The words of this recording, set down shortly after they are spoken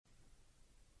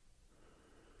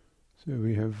So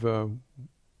we have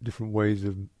different ways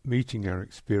of meeting our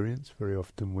experience. Very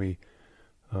often when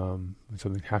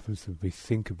something happens to us, we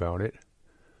think about it.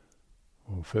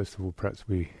 Or first of all, perhaps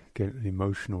we get an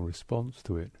emotional response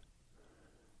to it.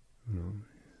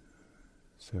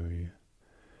 So you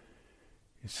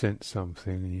sense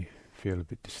something and you feel a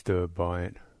bit disturbed by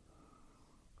it.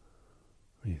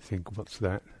 And you think, what's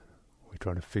that? We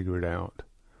try to figure it out,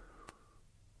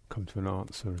 come to an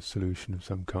answer, a solution of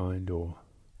some kind, or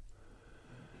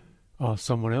ask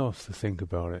someone else to think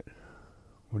about it.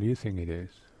 What do you think it is?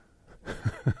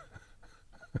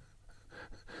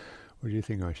 What do you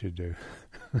think I should do?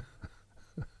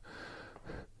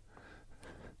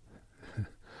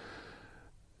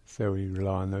 So we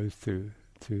rely on those two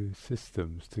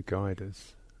systems to guide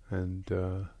us, and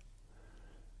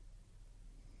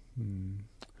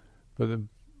but the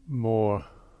more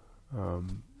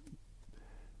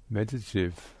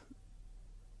meditative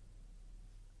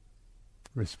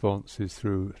response is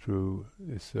through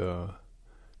this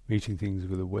meeting things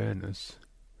with awareness,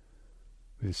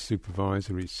 with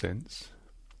supervisory sense.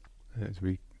 As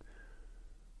we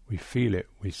feel it,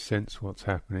 we sense what's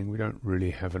happening. We don't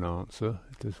really have an answer.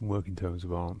 It doesn't work in terms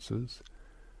of answers.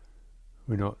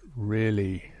 We're not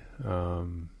really.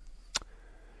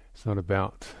 It's not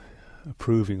about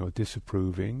approving or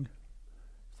disapproving.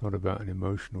 It's not about an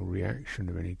emotional reaction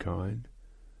of any kind.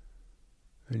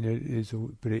 And it is,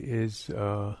 but it is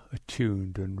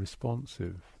attuned and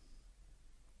responsive.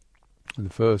 And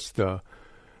the first,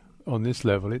 on this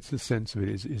level, it's a sense of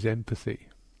it is empathy.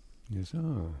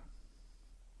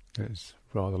 It's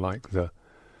rather like the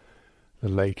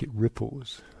lake. It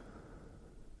ripples.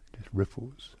 It just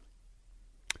ripples.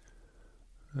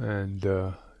 And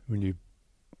when you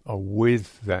are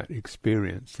with that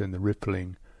experience, then the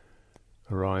rippling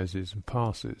arises and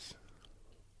passes.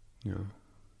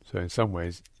 So in some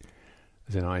ways,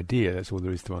 as an idea, that's all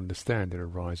there is to understand. It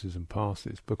arises and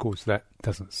passes. But of course, that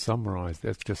doesn't summarize.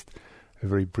 That's just a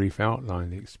very brief outline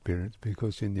of the experience,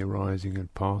 because in the arising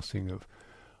and passing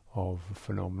of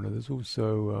phenomena, there's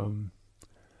also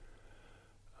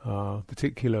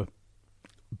particular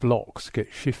blocks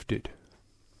get shifted.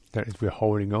 That is, we're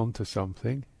holding on to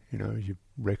something. As you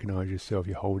recognize yourself,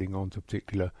 you're holding on to a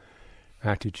particular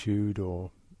attitude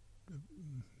or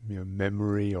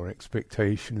memory or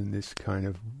expectation, and this kind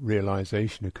of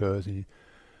realization occurs, and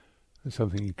it's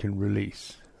something you can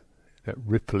release. That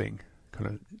rippling kind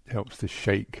of helps to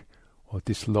shake or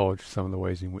dislodge some of the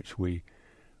ways in which we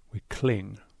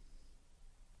cling.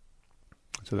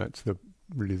 So that's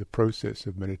really the process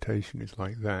of meditation is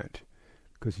like that,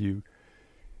 because you're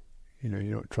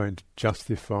not trying to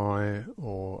justify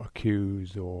or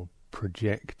accuse or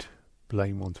project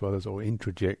blame onto others or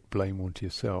introject blame onto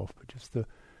yourself, but just to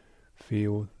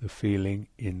feel the feeling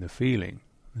in the feeling,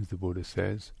 as the Buddha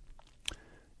says.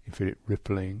 You feel it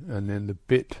rippling, and then the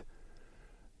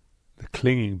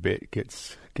clinging bit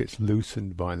gets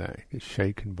loosened by that, gets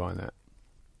shaken by that.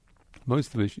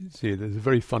 Most of us, you see, there's a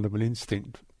very fundamental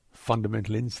instinct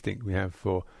we have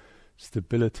for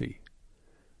stability.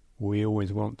 We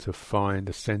always want to find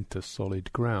a center,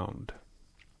 solid ground.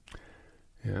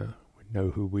 We know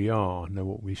who we are, know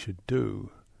what we should do,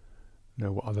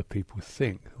 know what other people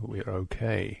think, that we're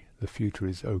okay, the future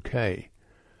is okay,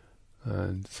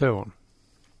 and so on.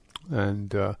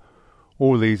 And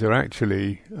all these are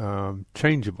actually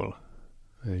changeable,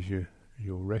 as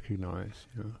you'll recognize.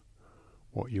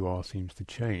 What you are seems to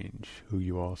change, who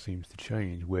you are seems to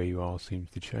change, where you are seems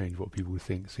to change, what people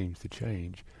think seems to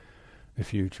change. The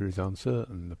future is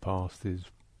uncertain, the past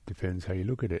depends how you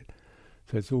look at it.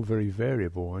 So it's all very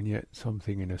variable, and yet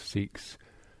something in us seeks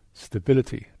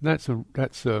stability. That's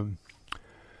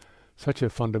such a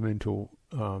fundamental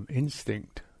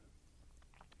instinct,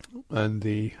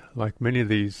 and like many of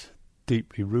these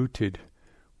deeply rooted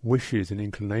wishes and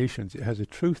inclinations, it has a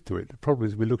truth to it. The problem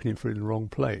is we're looking for it in the wrong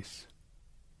place.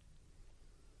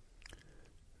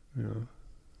 You're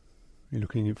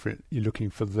looking for it. You're looking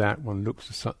for that. One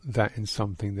looks at that in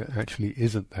something that actually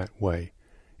isn't that way.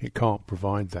 It can't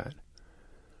provide that.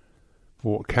 But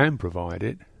what can provide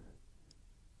it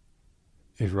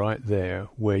is right there,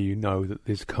 where you know that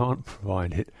this can't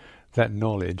provide it. That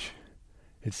knowledge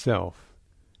itself,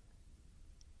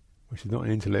 which is not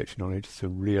an intellectual knowledge, it's a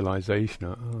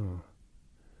realization.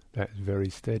 That's very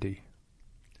steady.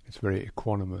 It's very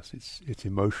equanimous. It's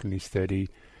emotionally steady.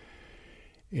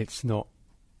 It's not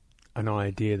an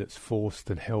idea that's forced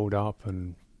and held up,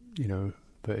 and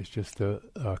but it's just a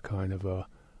kind of a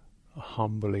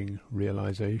humbling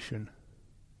realization,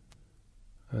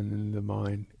 and then the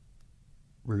mind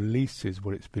releases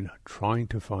what it's been trying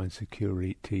to find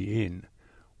security in,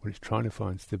 what it's trying to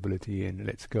find stability in,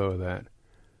 lets go of that,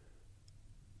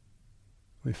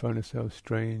 we find ourselves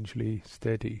strangely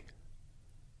steady,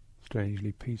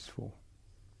 strangely peaceful.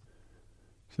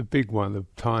 It's a big one, the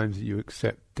times that you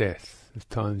accept death, the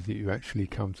times that you actually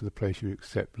come to the place you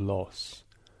accept loss.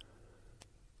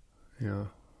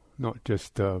 Not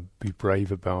just be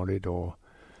brave about it or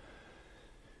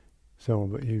so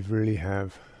on, but you really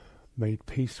have made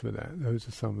peace with that. Those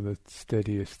are some of the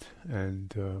steadiest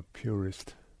and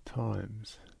purest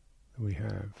times that we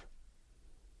have.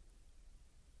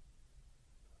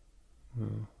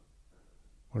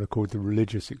 What are called the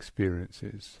religious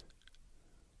experiences,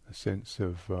 a sense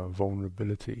of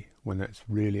vulnerability, when that's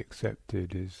really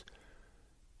accepted, is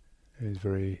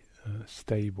very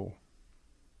stable.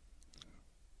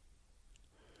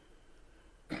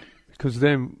 Because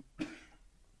then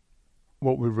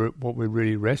what we're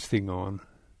really resting on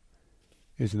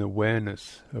is an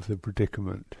awareness of the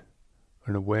predicament,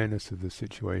 an awareness of the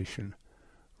situation,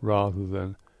 rather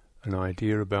than an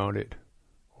idea about it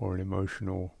or an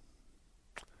emotional,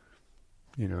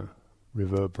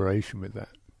 reverberation with that.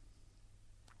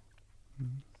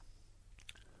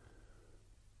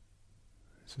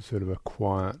 It's a sort of a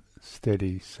quiet,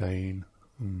 steady, sane,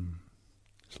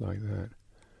 it's like that.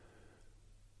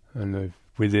 And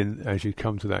within, as you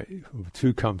come to that, or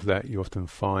to come to that, you often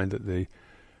find that the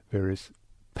various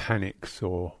panics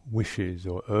or wishes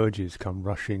or urges come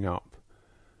rushing up,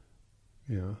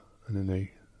 and then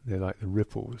they're like the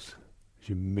ripples as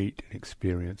you meet and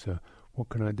experience. What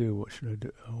can I do? What should I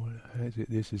do? Oh, is it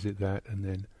this? Is it that? And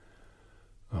then,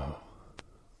 and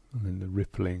then the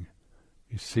rippling.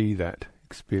 You see that,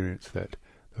 experience that,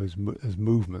 those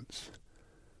movements,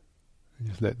 and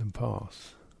just let them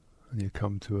pass. And you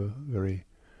come to a very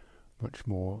much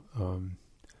more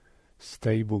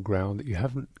stable ground that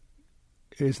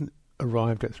it isn't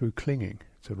arrived at through clinging.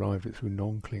 It's arrived at through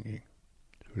non-clinging,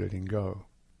 through letting go.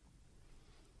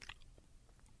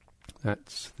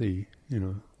 That's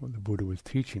what the Buddha was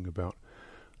teaching about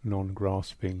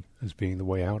non-grasping as being the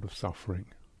way out of suffering,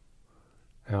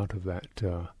 out of that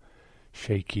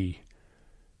shaky,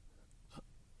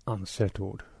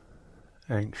 unsettled,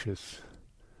 anxious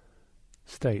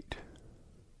state,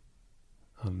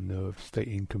 unnerved state,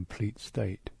 incomplete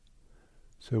state.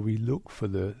 So we look for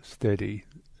the steady.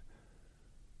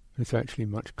 It's actually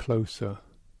much closer.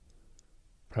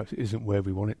 Perhaps it isn't where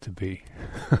we want it to be.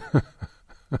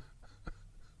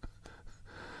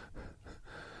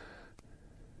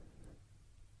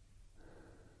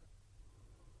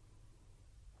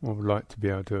 One would like to be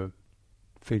able to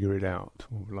figure it out.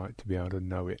 One would like to be able to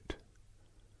know it.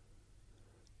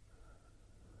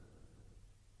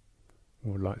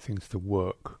 One would like things to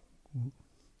work. One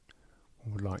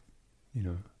would like,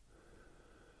 the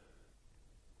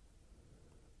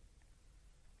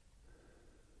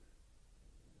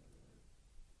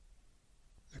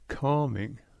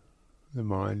calming the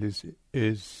mind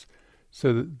is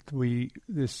so that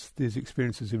these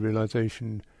experiences of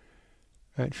realization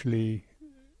actually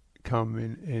come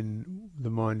in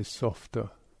the mind is softer,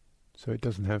 so it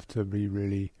doesn't have to be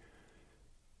really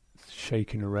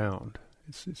shaken around.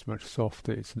 It's much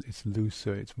softer, it's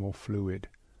looser, it's more fluid.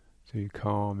 So you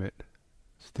calm it,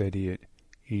 steady it,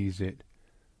 ease it,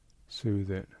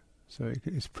 soothe it. So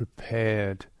it's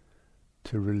prepared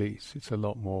to release. It's a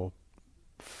lot more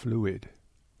fluid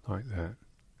like that.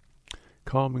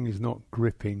 Calming is not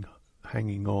gripping,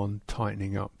 hanging on,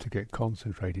 tightening up to get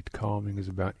concentrated. Calming is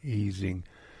about easing,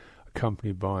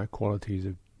 accompanied by qualities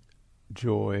of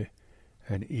joy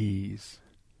and ease.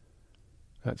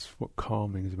 That's what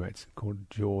calming is about. It's called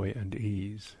joy and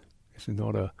ease. It's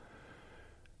not a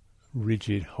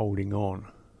rigid holding on,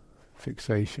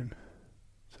 fixation.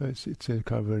 So it's a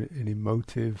kind of an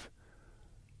emotive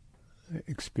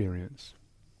experience.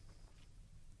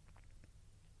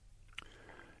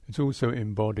 It's also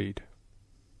embodied.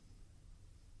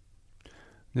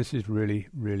 This is really,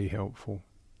 really helpful.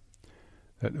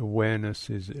 That awareness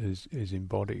is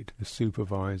embodied. The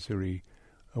supervisory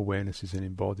awareness is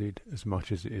embodied as much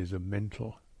as it is a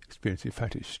mental experience. In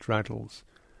fact, it straddles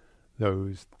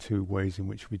those two ways in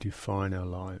which we define our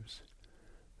lives.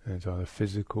 As either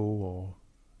physical or,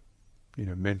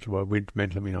 mental. Well, with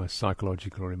mental I mean either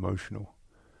psychological or emotional.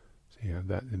 So you have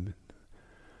that.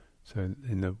 So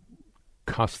in the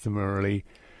customarily,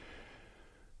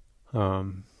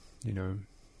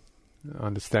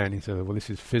 understanding, so well, this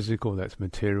is physical, that's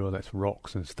material, that's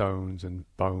rocks and stones and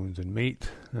bones and meat,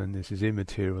 and this is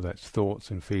immaterial, that's thoughts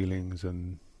and feelings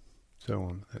and so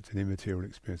on. That's an immaterial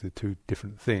experience. They're two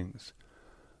different things,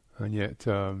 and yet,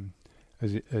 in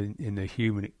the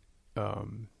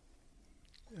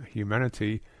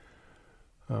humanity,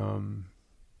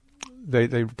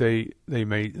 they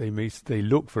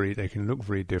look very, they can look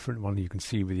very different. One you can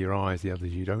see with your eyes, the other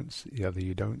you don't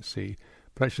see.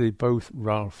 But actually, they both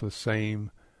run off the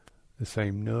same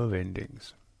nerve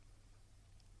endings.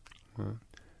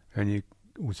 And you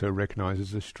also recognise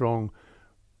there's a strong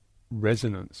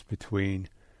resonance between,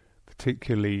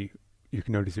 particularly, you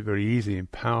can notice it very easily in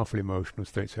powerful emotional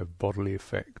states have bodily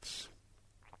effects,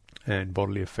 and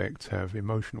bodily effects have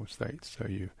emotional states. So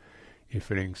you're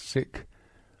feeling sick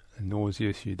and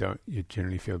nauseous, you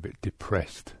generally feel a bit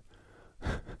depressed.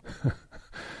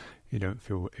 You don't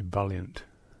feel ebullient.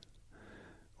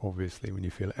 Obviously, when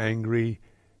you feel angry,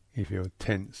 you feel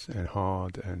tense and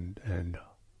hard and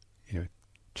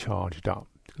charged up,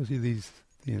 because these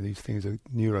things are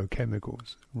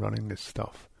neurochemicals running this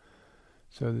stuff.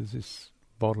 So there's this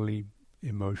bodily,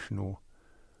 emotional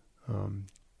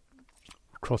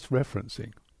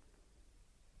cross-referencing.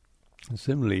 And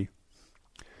similarly,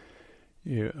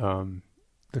 the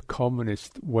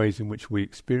commonest ways in which we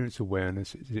experience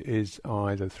awareness is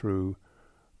either through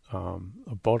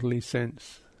a bodily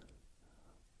sense.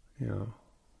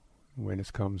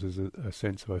 Awareness comes as a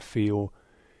sense of I feel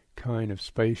kind of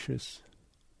spacious.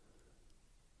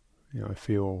 I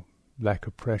feel lack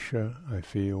of pressure. I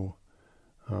feel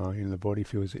the body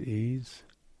feels at ease.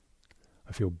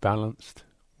 I feel balanced.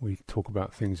 We talk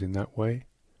about things in that way.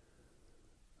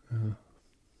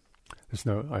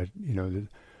 The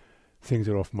things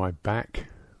are off my back.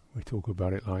 We talk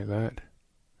about it like that.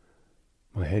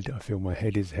 My head, I feel my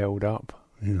head is held up.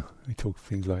 We talk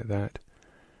things like that.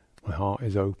 My heart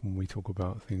is open. We talk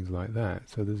about things like that.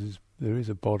 So there is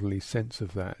a bodily sense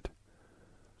of that.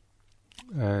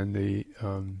 And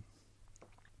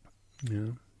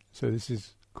so this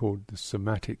is called the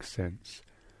somatic sense.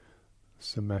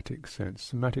 Somatic sense.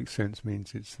 Somatic sense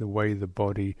means it's the way the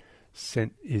body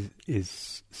senses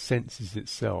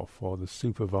itself, or the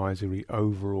supervisory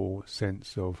overall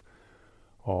sense of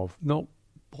not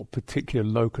what particular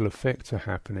local effects are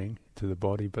happening to the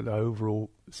body, but the overall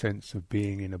sense of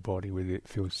being in a body where it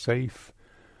feels safe,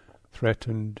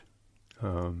 threatened,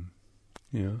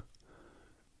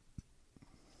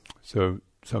 So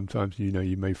sometimes,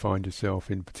 you may find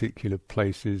yourself in particular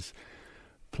places,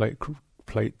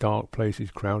 dark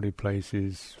places, crowded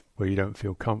places, where you don't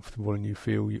feel comfortable, and you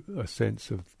feel a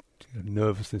sense of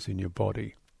nervousness in your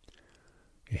body.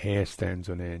 Your hair stands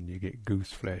on end, you get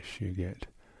goose flesh, you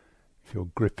feel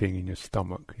gripping in your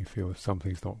stomach, you feel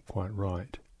something's not quite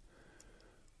right.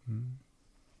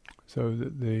 So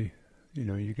that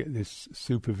you get this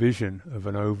supervision of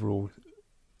an overall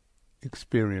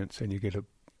experience, and you get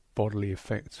bodily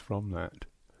effects from that.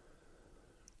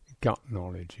 Gut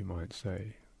knowledge, you might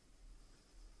say.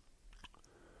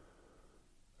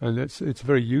 And it's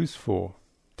very useful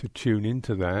to tune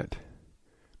into that,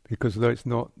 because though it's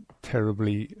not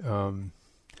terribly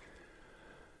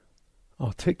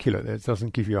articulate, it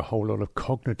doesn't give you a whole lot of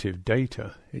cognitive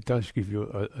data. It does give you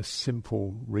a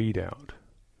simple readout,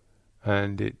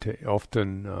 and it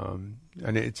often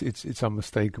and it's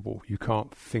unmistakable. You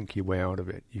can't think your way out of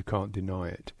it. You can't deny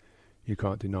it. You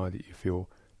can't deny that you feel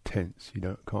tense.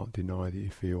 You can't deny that you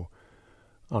feel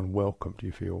unwelcomed.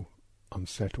 You feel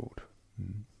unsettled.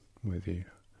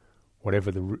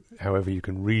 However you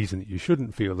can reason that you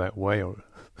shouldn't feel that way, or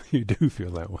you do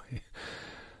feel that way.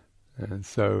 And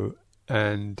so,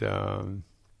 when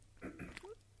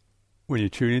you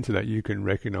tune into that, you can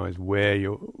recognize where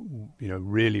you're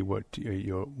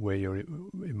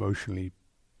emotionally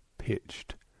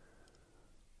pitched.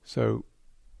 So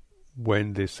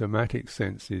when the somatic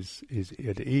sense is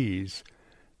at ease,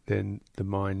 then the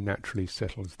mind naturally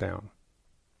settles down.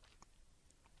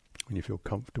 When you feel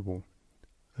comfortable,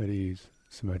 at ease,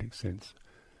 somatic sense,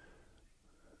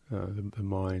 the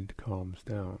mind calms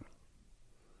down.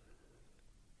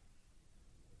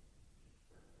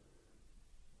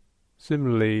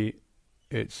 Similarly,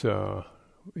 it's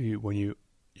when you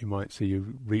might see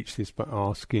you reach this by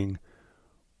asking,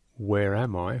 "Where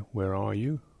am I? Where are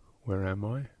you? Where am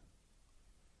I?"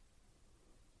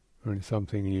 And it's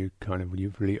something you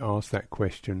really ask that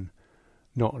question,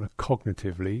 not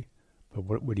cognitively, but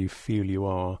where do you feel you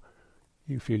are?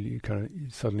 You feel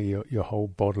suddenly your whole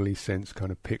bodily sense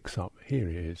kind of picks up. Here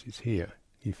it is. It's here.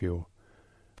 You feel,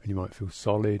 and you might feel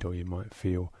solid, or you might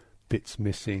feel bits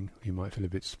missing. You might feel a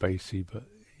bit spacey, but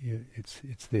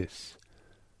it's this.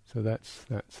 So that's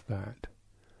that.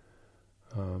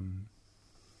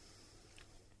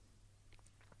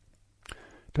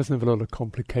 Doesn't have a lot of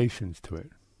complications to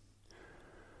it.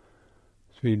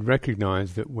 So you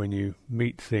recognise that when you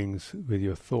meet things with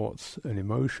your thoughts and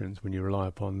emotions, when you rely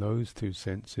upon those two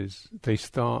senses, they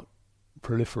start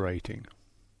proliferating.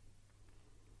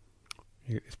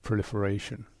 You get this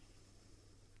proliferation.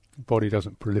 The body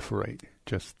doesn't proliferate, it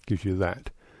just gives you that.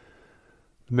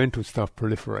 The mental stuff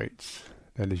proliferates.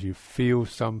 That is, you feel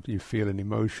an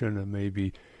emotion, and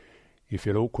maybe you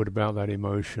feel awkward about that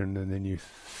emotion, and then you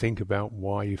think about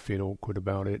why you feel awkward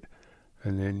about it,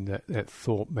 and then that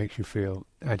thought makes you feel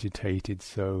agitated,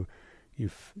 so you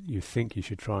think you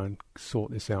should try and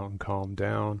sort this out and calm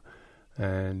down,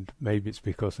 and maybe it's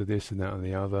because of this and that and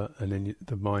the other, and then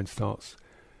the mind starts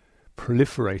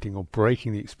proliferating or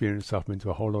breaking the experience up into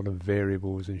a whole lot of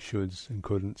variables and shoulds and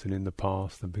couldn'ts, and in the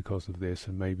past, and because of this,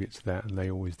 and maybe it's that, and they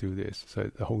always do this.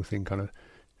 So the whole thing kind of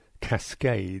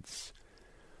cascades.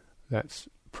 That's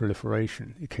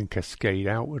proliferation. It can cascade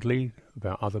outwardly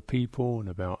about other people and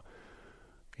about,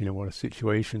 what a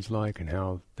situation's like and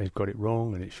how they've got it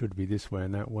wrong and it should be this way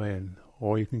and that way,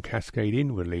 or you can cascade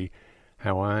inwardly,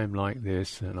 how I'm like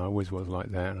this and I always was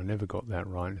like that and I never got that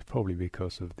right. It's probably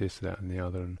because of this, that, and the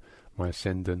other, and my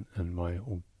ascendant and my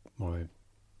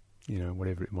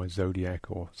whatever, my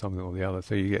zodiac or something or the other.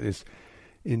 So you get this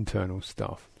internal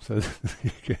stuff. So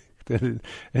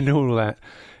and all that,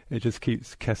 it just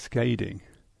keeps cascading,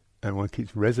 and one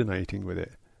keeps resonating with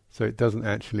it. So it doesn't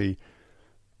actually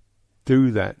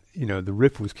do that. The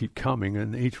ripples keep coming,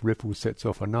 and each ripple sets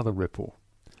off another ripple.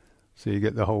 So you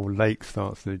get the whole lake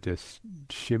starts to just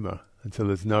shimmer until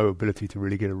there's no ability to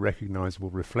really get a recognizable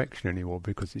reflection anymore,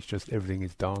 because it's just everything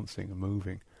is dancing and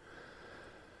moving.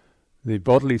 The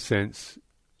bodily sense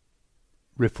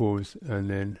ripples, and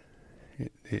then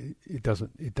it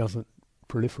doesn't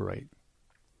proliferate.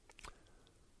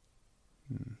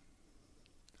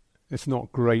 It's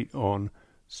not great on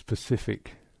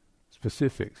specifics.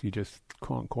 You just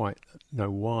can't quite know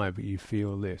why, but you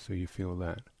feel this or you feel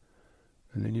that.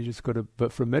 And then you just got to,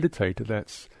 but for a meditator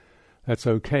that's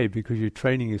okay, because you're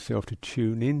training yourself to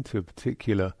tune into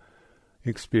particular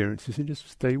experiences and just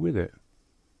stay with it.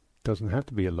 Doesn't have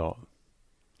to be a lot.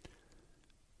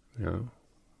 You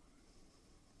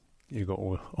got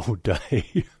all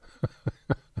day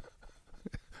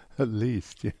at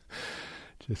least,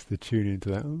 just to tune into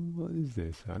that. What is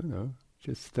this? I don't know.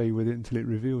 Just stay with it until it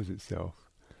reveals itself.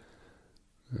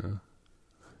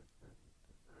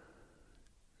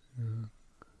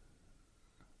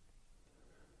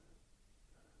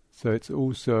 So it's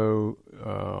also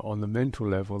on the mental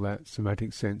level, that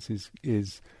somatic sense is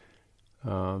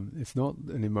it's not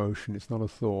an emotion, it's not a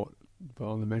thought, but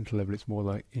on the mental level it's more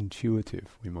like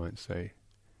intuitive, we might say.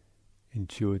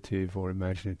 Intuitive or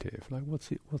imaginative. Like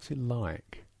what's it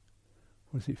like?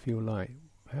 What does it feel like?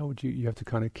 How would you have to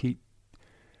kind of keep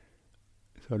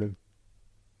sort of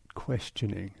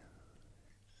questioning,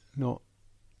 not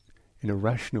in a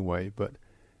rational way, but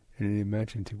in an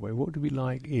imaginative way. What would it be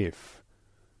like if,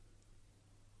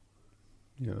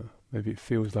 maybe it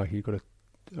feels like you've got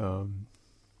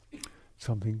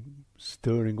something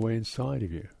stirring away inside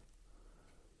of you,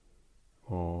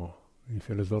 or you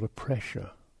feel there's a lot of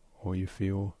pressure, or you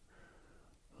feel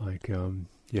like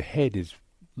your head is,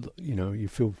 you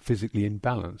feel physically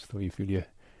imbalanced, or you feel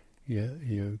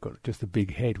you've got just a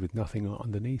big head with nothing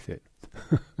underneath it.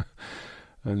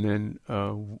 And then,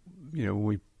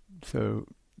 so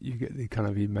you get the kind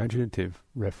of imaginative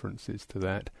references to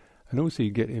that, and also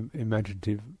you get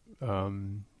imaginative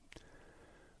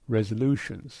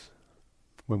resolutions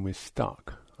when we're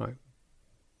stuck. Like,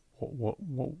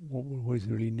 what is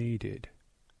really needed?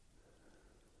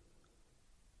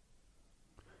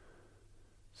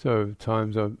 So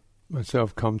times I've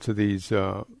myself come to these,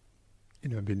 I've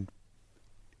been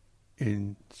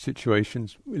in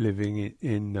situations living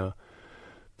in a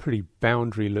pretty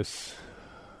boundaryless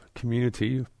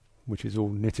community, which is all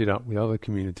knitted up with other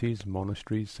communities,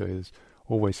 monasteries, so there's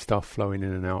always stuff flowing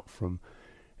in and out from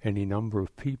any number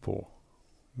of people,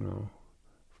 from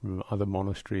other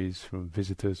monasteries, from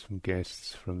visitors, from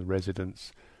guests, from the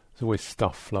residents. There's always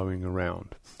stuff flowing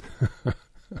around.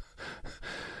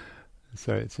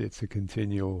 So it's a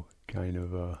continual kind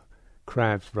of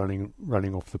crabs running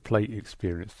off the plate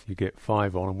experience. You get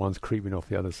 5 on and one's creeping off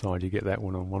the other side. You get that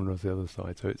one on one of the other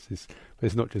side. So it's this. But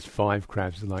it's not just 5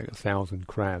 crabs. It's like 1,000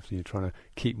 crabs, and you're trying to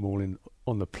keep them all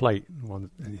on the plate. And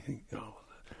you think, oh.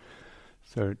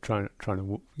 So trying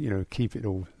to keep it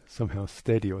all somehow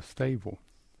steady or stable,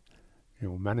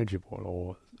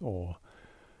 manageable, or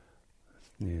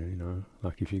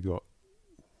like if you got.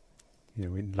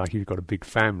 Like if you've got a big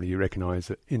family, you recognise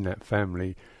that in that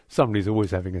family, somebody's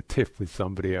always having a tiff with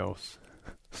somebody else.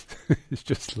 It's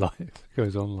just life. It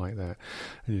goes on like that.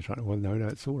 And you're trying to, no,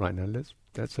 it's all right now.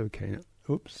 That's okay.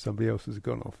 Oops, somebody else has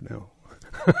gone off now.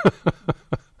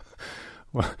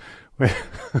 Well,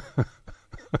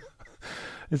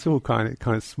 it's all kind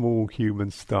of small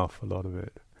human stuff, a lot of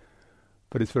it.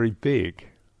 but it's very big.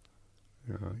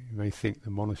 You may think the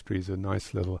monasteries are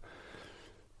nice little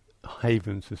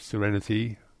havens of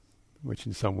serenity, which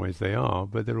in some ways they are,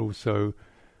 but they're also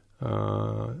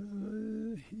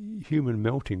human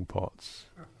melting pots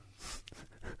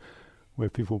where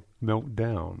people melt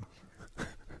down.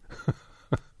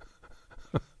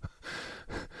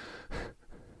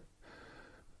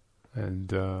 And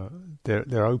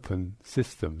they're open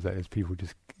systems. That is, people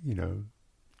just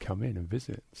come in and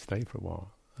visit, stay for a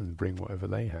while, and bring whatever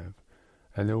they have.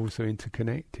 And they're also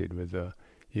interconnected with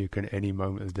you can at any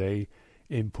moment of the day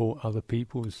import other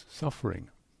people's suffering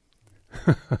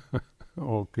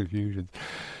or confusions.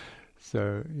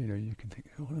 So you can think,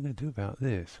 what am I going to do about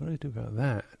this? What do I do about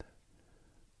that?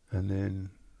 And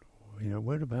then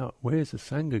where's the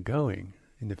Sangha going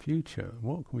in the future?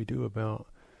 What can we do about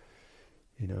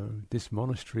this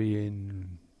monastery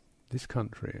in this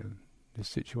country and this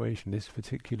situation, this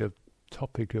particular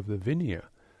topic of the Vinaya,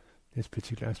 this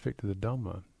particular aspect of the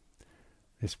Dhamma,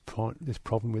 this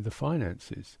problem with the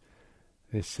finances,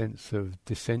 this sense of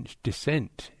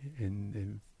dissent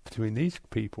in between these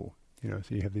people. So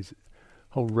you have these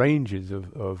whole ranges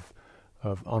of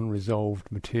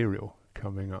unresolved material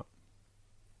coming up,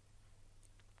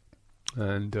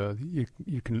 and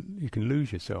you can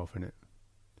lose yourself in it.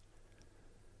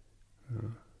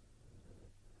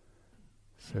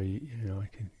 So I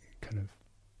can kind of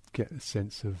get a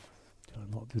sense of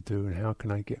a lot to do, and how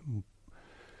can I get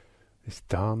this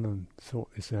done and sort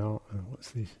this out, and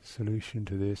what's the solution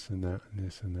to this and that and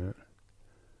this and that,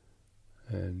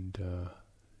 and I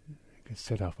can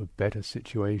set up a better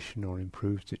situation or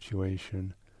improved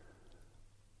situation.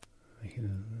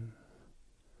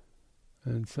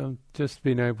 And so just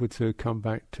being able to come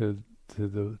back to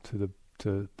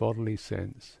the bodily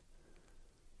sense.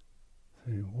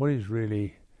 What is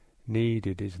really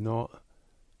needed is not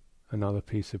another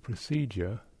piece of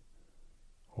procedure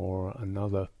or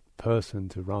another person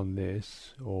to run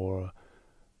this or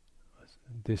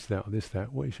this, that, or this,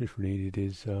 that. What is just needed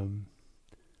is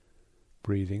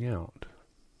breathing out.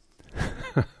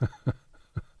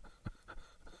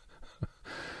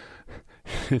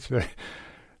 It's very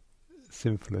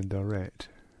simple and direct.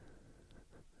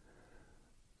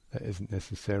 That isn't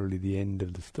necessarily the end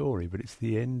of the story, but it's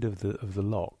the end of the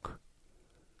lock.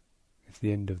 It's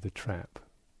the end of the trap.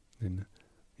 And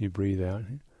you breathe out.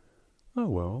 Oh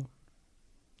well,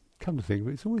 come to think of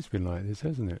it, it's always been like this,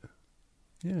 hasn't it?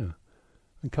 Yeah.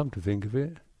 And come to think of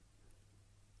it,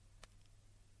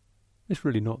 it's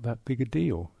really not that big a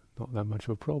deal, not that much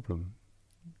of a problem.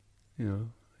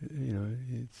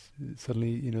 It's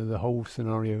suddenly the whole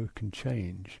scenario can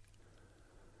change.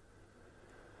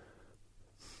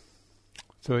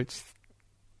 So it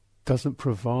doesn't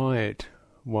provide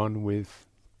one with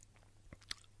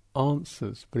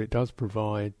answers, but it does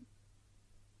provide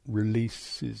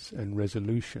releases and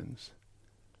resolutions.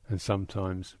 And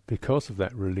sometimes, because of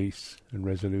that release and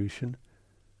resolution,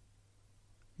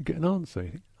 you get an answer. You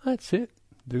think, that's it,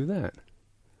 do that.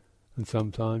 And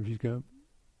sometimes you go,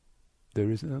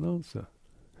 there isn't an answer.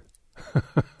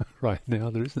 Right now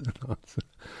there isn't an answer.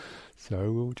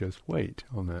 So we'll just wait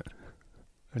on that.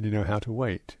 And you know how to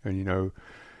wait, and you're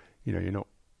not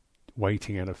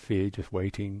waiting out of fear, just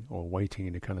waiting, or waiting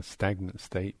in a kind of stagnant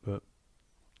state. But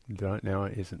right now,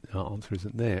 our answer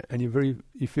isn't there, and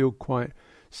you feel quite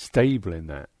stable in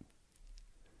that.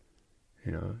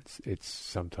 It's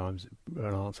sometimes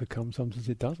an answer comes, sometimes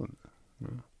it doesn't.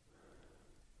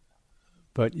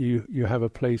 But you have a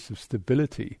place of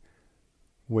stability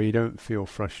where you don't feel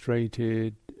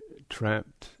frustrated,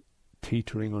 trapped,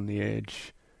 teetering on the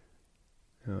edge.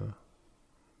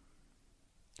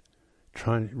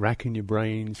 Racking your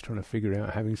brains, trying to figure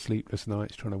out, having sleepless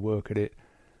nights, trying to work at it.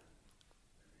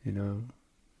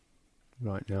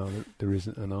 Right now there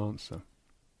isn't an answer.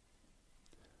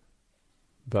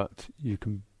 But you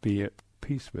can be at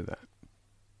peace with that.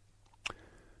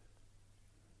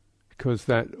 Because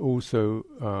that also,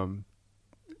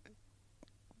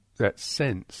 that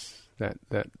sense,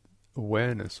 that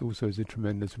awareness also is a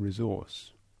tremendous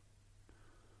resource.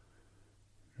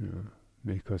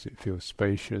 Because it feels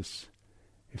spacious,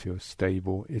 it feels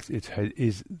stable. It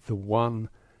is the one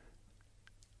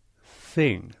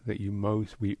thing that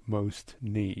we most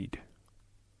need.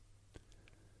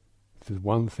 If there's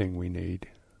one thing we need,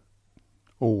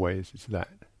 always it's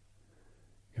that.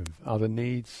 You have other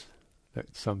needs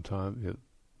that sometimes, a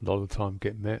lot of the time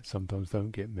get met, sometimes don't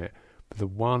get met. But the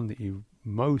one that you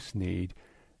most need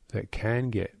that can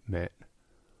get met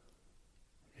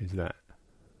is that.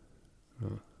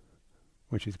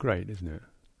 Which is great, isn't it?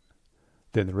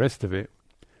 Then the rest of it,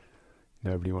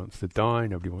 Nobody wants to die,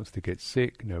 nobody wants to get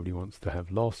sick, nobody wants to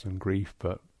have loss and grief,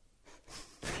 but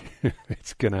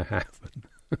it's going to happen.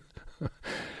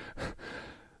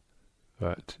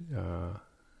 But,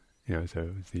 so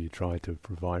you try to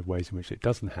provide ways in which it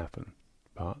doesn't happen,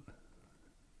 but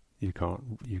you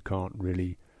can't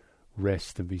really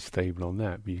rest and be stable on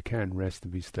that. But you can rest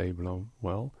and be stable on,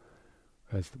 well,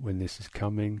 as when this is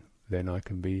coming, then I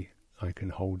can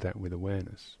hold that with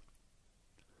awareness.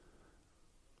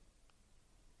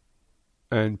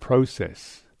 And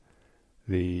process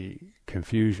the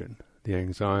confusion, the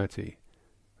anxiety,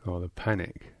 or the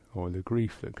panic, or the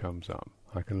grief that comes up.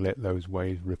 I can let those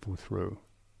waves ripple through.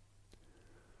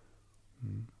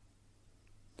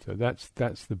 So that's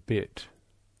the bit.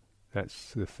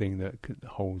 That's the thing that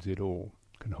holds it all.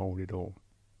 Can hold it all.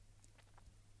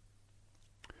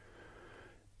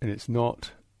 And it's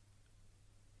not,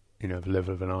 the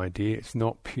level of an idea. It's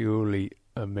not purely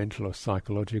a mental or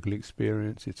psychological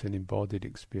experience. It's an embodied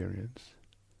experience.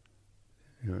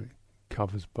 It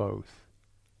covers both.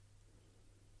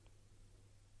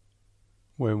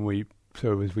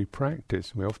 As we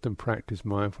practice, we often practice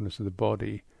mindfulness of the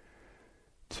body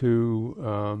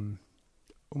to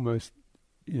almost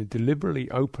deliberately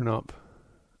open up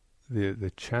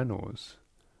the channels,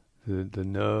 the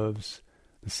nerves,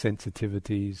 the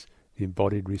sensitivities, the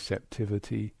embodied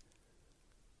receptivity,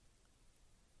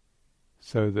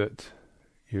 so that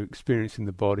you're experiencing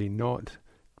the body not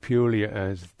purely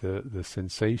as the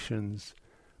sensations,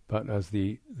 but as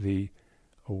the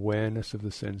awareness of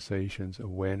the sensations,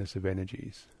 awareness of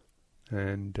energies,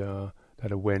 and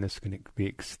that awareness can be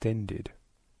extended.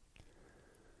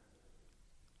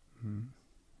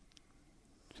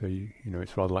 So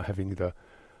it's rather like having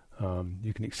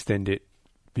you can extend it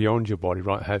beyond your body,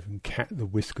 right? Having the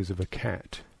whiskers of a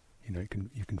cat. You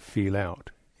can feel out,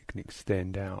 you can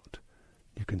extend out,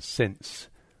 you can sense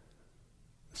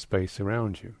the space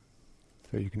around you.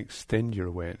 So you can extend your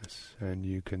awareness, and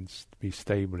you can be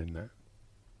stable in that.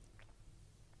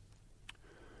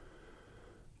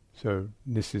 So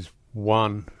this is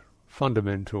one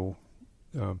fundamental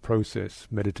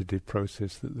meditative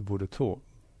process that the Buddha taught.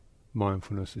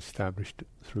 Mindfulness established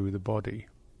through the body.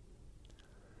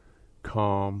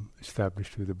 Calm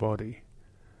established through the body.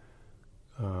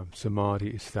 Samadhi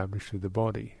established through the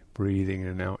body. Breathing in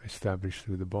and out established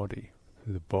through the body,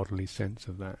 through the bodily sense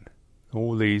of that.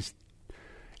 All these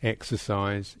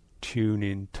exercise, tune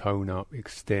in, tone up,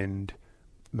 extend,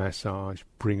 massage,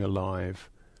 bring alive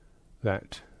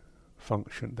that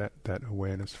function, that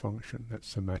awareness function, that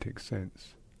somatic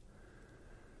sense.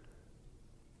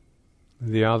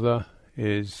 The other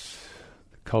is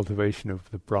the cultivation of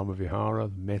the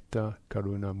Brahmavihara, metta,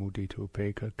 karuna, mudita,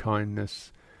 upekkha,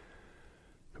 kindness,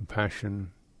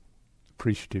 compassion,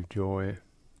 appreciative joy,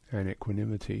 and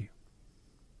equanimity.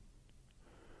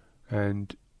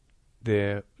 And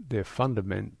their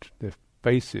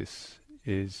basis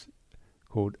is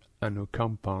called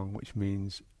anukampang, which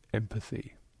means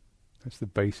empathy. That's the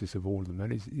basis of all of them.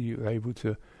 That is, you're able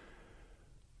to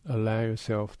allow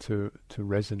yourself to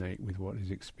resonate with what is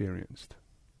experienced.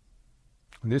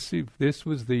 And this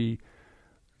was the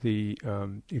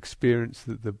experience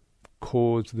that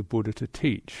caused the Buddha to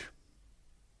teach.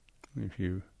 If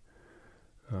you,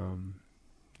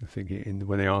 I think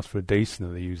when they ask for a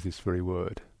desana, they use this very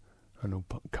word.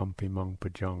 Anukampimang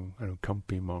pajang.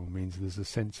 Anukampimang means there's a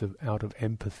sense of, out of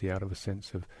empathy, out of a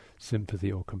sense of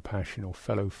sympathy or compassion or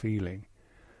fellow feeling.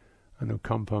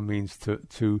 Anukampa means to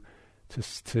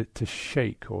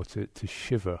shake or to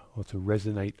shiver or to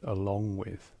resonate along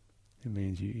with. It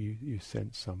means you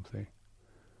sense something.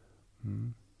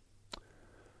 And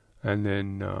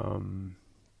then,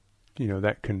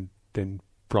 that can then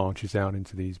branches out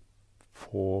into these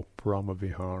 4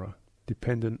 Brahmavihara,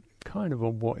 dependent kind of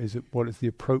on what is the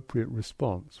appropriate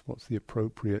response, what's the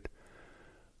appropriate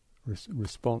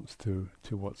response to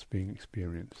what's being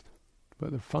experienced.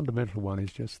 But the fundamental one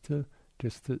is just to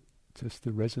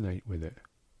resonate with it.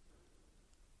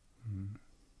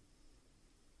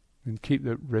 And keep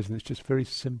the resonance just very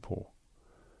simple.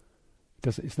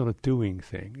 It's not a doing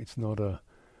thing, it's not a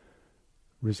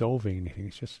resolving anything,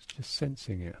 it's just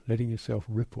sensing it, letting yourself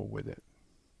ripple with it.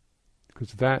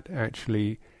 Because that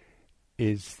actually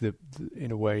is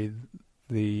in a way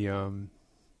the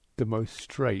most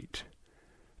straight,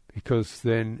 because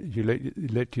then you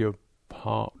let your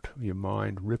heart, your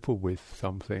mind ripple with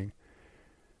something.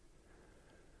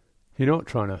 You're not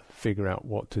trying to figure out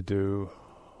what to do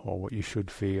or what you should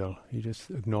feel. You're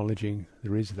just acknowledging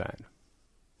there is that.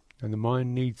 And the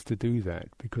mind needs to do that,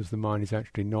 because the mind is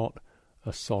actually not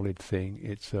a solid thing.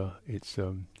 It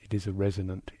is a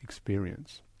resonant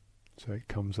experience. So it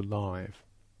comes alive.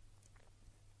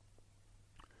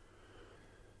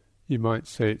 You might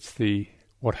say it's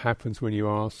what happens when you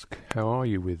ask, how are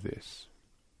you with this?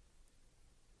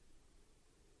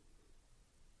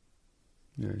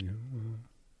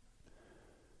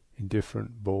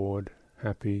 Indifferent, bored,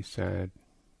 happy, sad,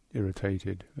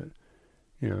 irritated. But,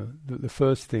 the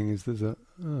first thing is there's a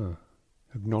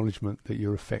acknowledgement that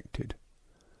you're affected.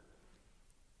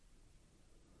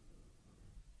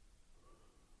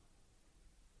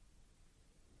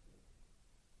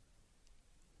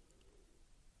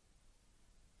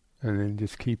 And then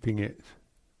just keeping it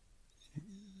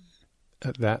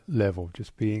at that level,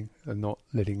 just being and not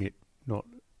letting it, not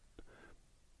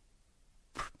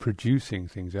producing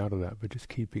things out of that, but just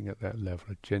keeping at that level,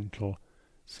 a gentle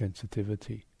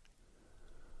sensitivity.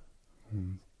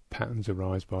 Patterns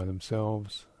arise by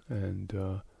themselves, and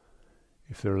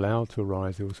if they're allowed to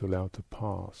arise, they're also allowed to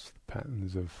pass,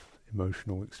 patterns of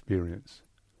emotional experience.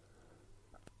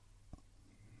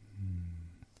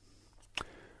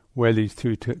 Where these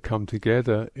two come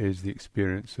together is the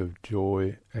experience of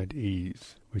joy and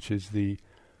ease, which is the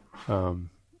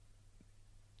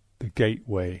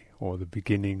gateway or the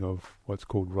beginning of what's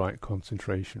called right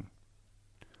concentration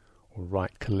or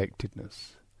right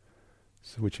collectedness,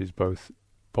 so which is both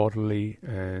bodily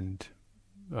and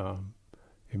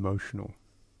emotional,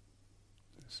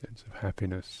 a sense of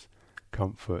happiness,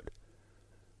 comfort,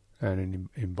 and an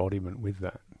embodiment with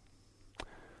that.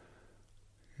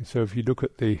 And so if you look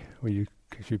at as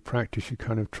you practice, you're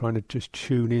kind of trying to just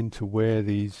tune into where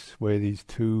these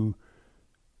two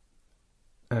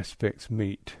aspects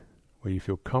meet, where you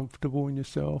feel comfortable in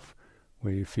yourself,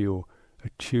 where you feel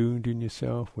attuned in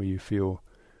yourself, where you feel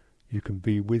you can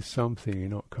be with something, you're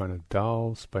not kind of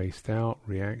dull, spaced out,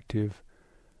 reactive,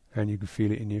 and you can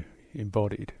feel it in your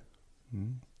embodied.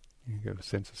 You get a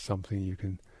sense of something you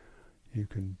can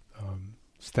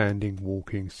standing,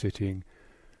 walking, sitting,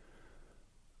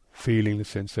 feeling the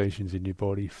sensations in your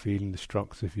body, feeling the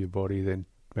structures of your body, then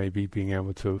maybe being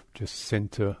able to just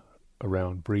center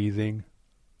around breathing,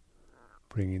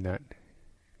 bringing that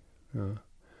and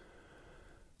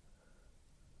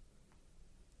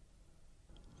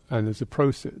there's a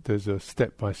process, there's a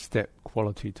step-by-step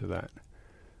quality to that.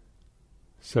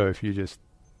 So if you just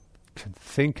can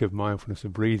think of mindfulness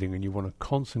of breathing and you want to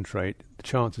concentrate, the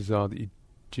chances are that you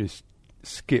just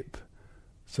skip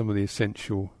some of the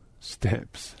essential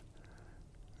steps.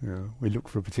 We look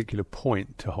for a particular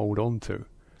point to hold on to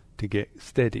get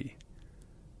steady.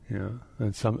 And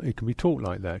it can be taught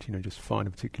like that. Just find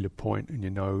a particular point in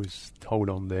your nose, hold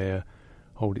on there,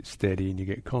 hold it steady, and you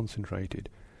get concentrated.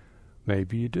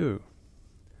 Maybe you do,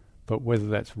 but whether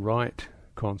that's right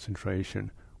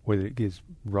concentration, whether it gives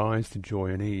rise to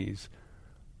joy and ease,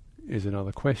 is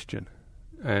another question.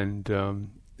 And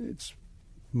it's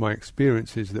my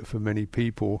experience is that for many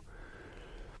people,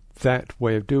 that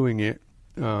way of doing it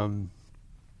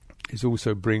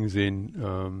also brings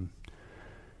in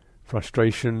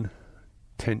frustration,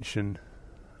 tension,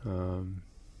 kind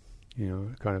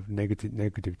of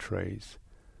negative traits.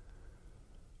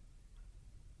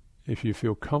 If you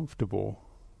feel comfortable,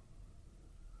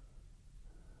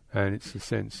 and it's a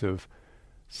sense of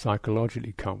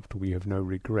psychologically comfortable, you have no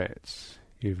regrets,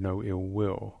 you have no ill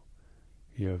will,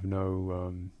 you have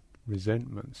no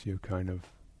resentments, you're kind of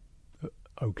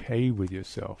okay with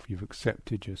yourself, you've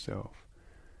accepted yourself,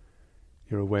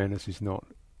 your awareness is not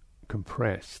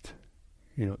compressed,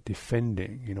 you're not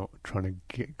defending, you're not trying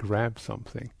to grab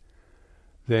something,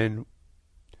 then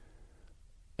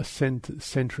a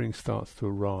centering starts to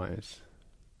arise.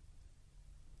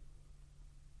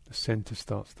 The center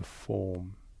starts to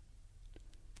form,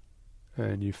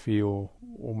 and you feel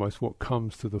almost what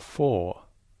comes to the fore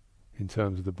in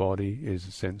terms of the body is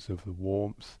a sense of the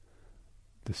warmth,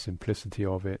 the simplicity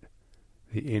of it,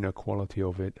 the inner quality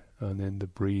of it, and then the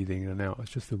breathing in and out.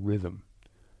 It's just the rhythm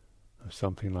of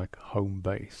something like home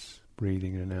base,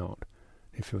 breathing in and out.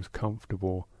 It feels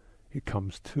comfortable, it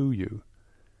comes to you.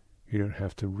 You don't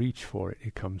have to reach for it,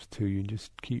 it comes to you, and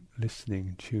just keep listening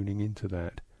and tuning into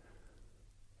that.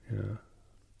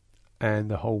 And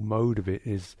the whole mode of it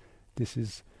is, this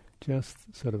is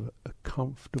just sort of a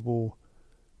comfortable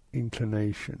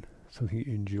inclination, something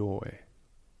you enjoy,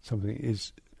 something that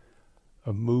is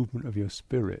a movement of your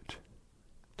spirit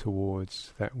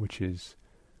towards that which is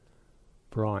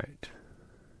bright,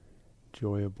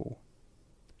 enjoyable,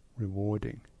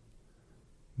 rewarding,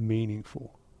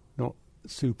 meaningful, not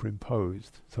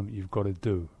superimposed, something you've got to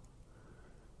do.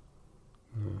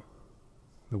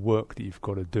 The work that you've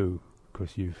got to do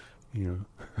because you've,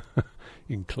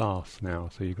 in class now,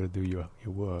 so you've got to do your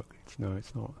work. It's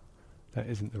not. That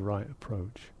isn't the right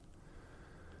approach.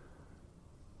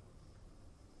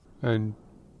 And,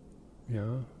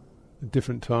 at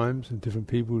different times and different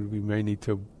people, we may need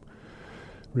to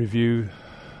review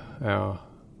our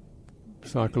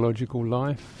psychological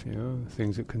life,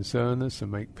 things that concern us,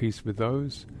 and make peace with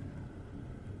those.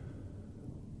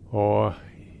 Or,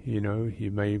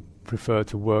 you may prefer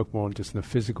to work more on just on a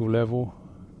physical level.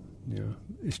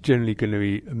 It's generally going to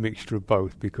be a mixture of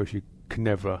both, because you can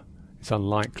never. It's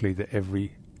unlikely that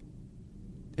every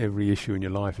issue in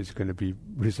your life is going to be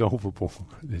resolvable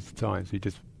at this time. So you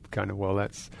just kind of,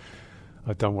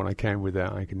 I've done what I can with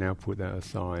that. I can now put that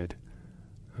aside.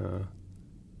 So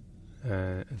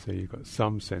you've got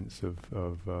some sense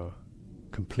of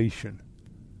completion,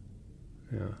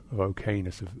 of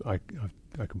okayness. I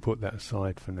can put that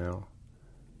aside for now,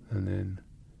 and then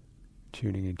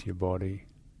tuning into your body.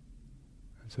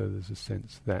 And so there's a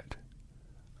sense that,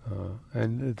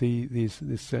 and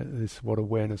this what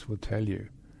awareness will tell you.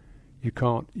 You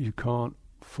can't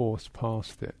force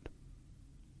past it.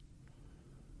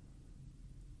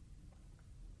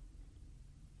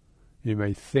 You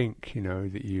may think,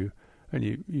 that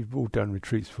you've all done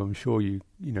retreats before. I'm sure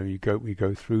we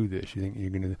go through this. You think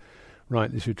you're going to,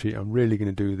 right, this retreat, I'm really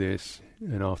going to do this,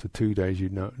 and after 2 days you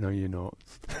know, no, you're not.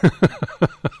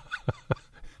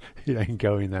 It ain't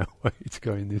going that way, it's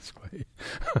going this way.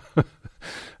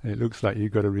 And it looks like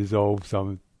you've got to resolve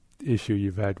some issue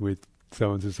you've had with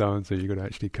so-and-so, you've got to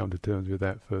actually come to terms with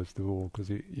that first of all, because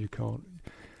you can't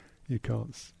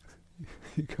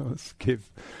skip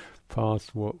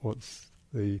past what's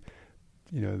the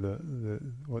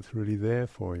what's really there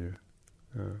for you.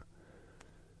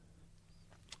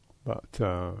 But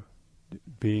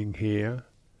being here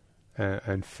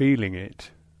and feeling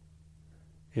it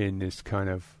in this kind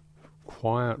of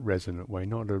quiet, resonant way,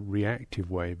 not a reactive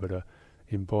way, but a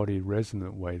embodied,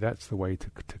 resonant way, that's the way to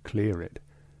clear it.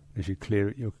 As you clear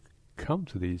it, you'll come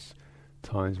to these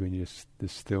times when there's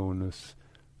stillness,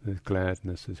 there's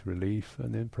gladness, there's relief,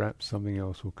 and then perhaps something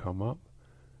else will come up.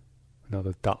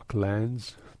 Another duck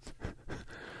lands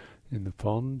in the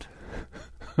pond.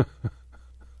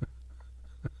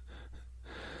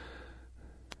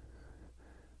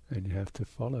 And you have to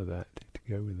follow that, to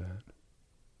go with that.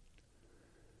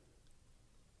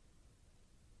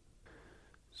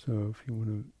 So if you want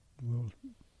to, we'll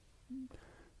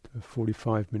do a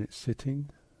 45-minute sitting.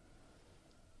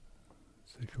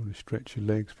 So if you want to stretch your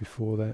legs before that,